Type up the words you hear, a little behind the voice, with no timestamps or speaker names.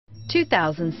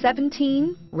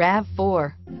2017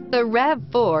 RAV4. The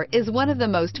RAV4 is one of the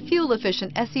most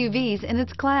fuel-efficient SUVs in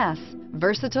its class.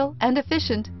 Versatile and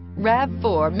efficient,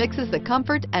 RAV4 mixes the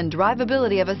comfort and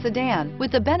drivability of a sedan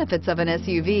with the benefits of an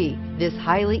SUV. This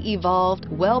highly evolved,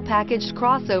 well-packaged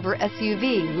crossover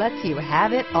SUV lets you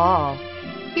have it all.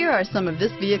 Here are some of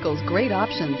this vehicle's great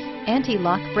options: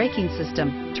 anti-lock braking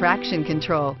system, traction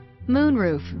control,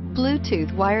 moonroof,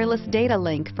 Bluetooth wireless data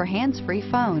link for hands-free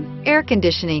phone, air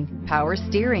conditioning, power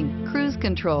steering, cruise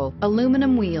control,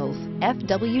 aluminum wheels,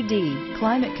 FWD,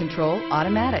 climate control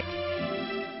automatic.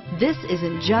 This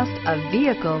isn't just a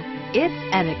vehicle, it's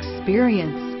an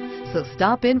experience. So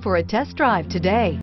stop in for a test drive today.